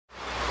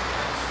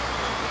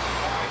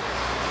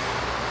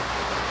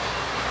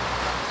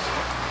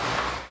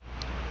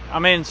I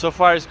mean, so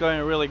far it's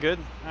going really good.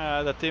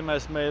 The team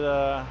has made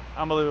an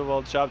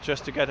unbelievable job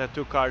just to get the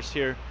two cars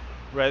here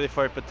ready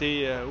for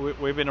Petit.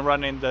 We've been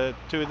running the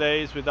 2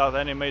 days without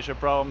any major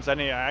problems,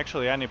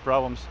 any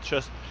problems,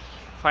 just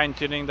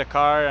fine-tuning the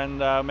car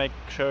and make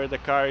sure the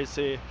car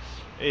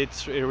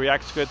it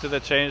reacts good to the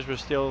change. We're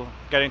still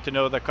getting to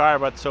know the car,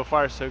 but so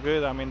far so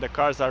good. I mean, the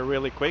cars are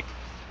really quick.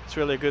 It's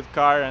really a good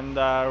car, and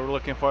we're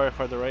looking forward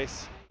for the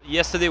race.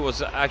 Yesterday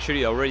was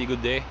actually a really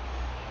good day.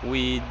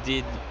 We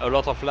did a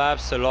lot of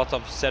laps, a lot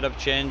of setup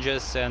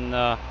changes, and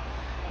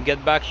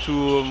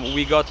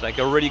we got like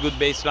a really good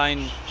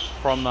baseline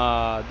from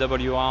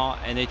WR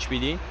and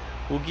HPD,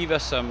 who give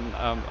us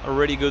a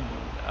really good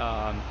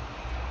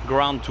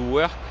ground to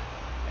work.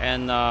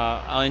 And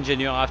our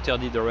engineer, after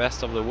did the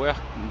rest of the work,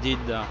 did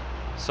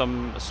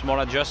some small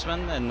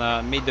adjustment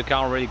and made the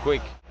car really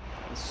quick.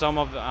 Some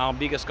of our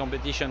biggest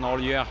competition all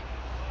year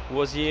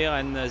was here,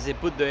 and they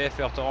put the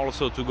effort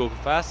also to go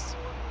fast,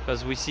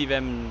 because we see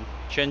them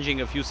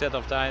changing a few set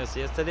of tires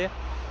yesterday.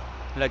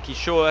 Like, it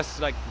showed us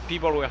like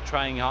people were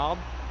trying hard,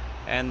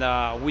 and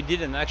we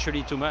didn't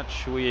actually too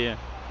much.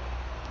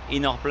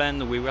 In our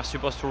plan, we were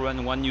supposed to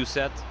run one new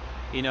set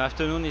in the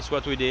afternoon. Is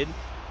what we did,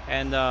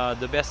 and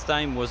the best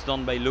time was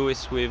done by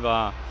Lewis with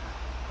a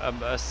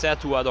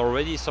set who had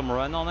already some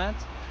run on it.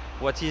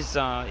 What is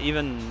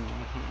even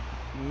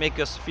make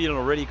us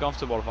feel really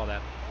comfortable for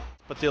that.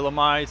 Petit Le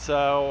Mans,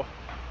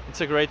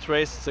 it's a great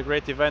race, it's a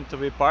great event to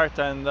be part,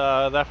 and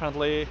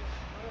definitely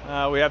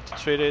we have to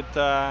treat it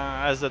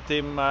as the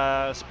team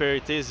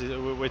spirit is,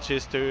 which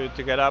is to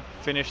get up,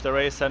 finish the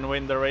race and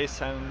win the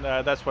race, and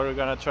that's what we're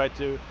going to try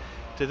to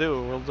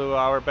do. We'll do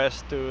our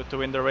best to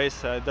win the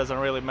race. It doesn't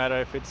really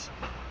matter if it's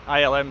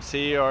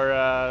ILMC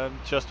or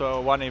just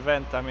one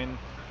event. I mean,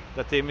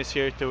 the team is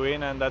here to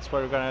win, and that's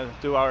what we're going to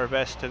do our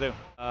best to do.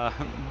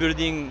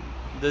 Building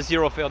the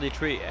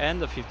 033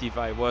 and the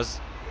 55 was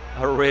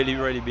a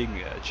really big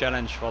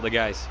challenge for the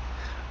guys.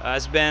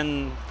 Has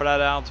been flat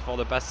out for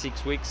the past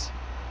 6 weeks.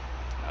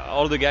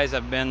 All the guys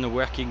have been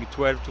working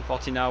 12 to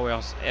 14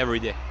 hours every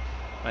day,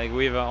 like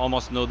with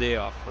almost no day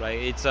off. Like,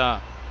 it's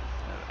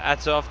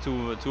hats off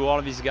to all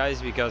of these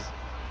guys, because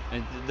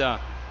the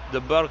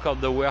bulk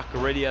of the work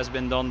really has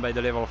been done by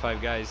the level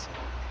 5 guys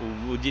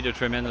who did a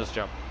tremendous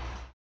job.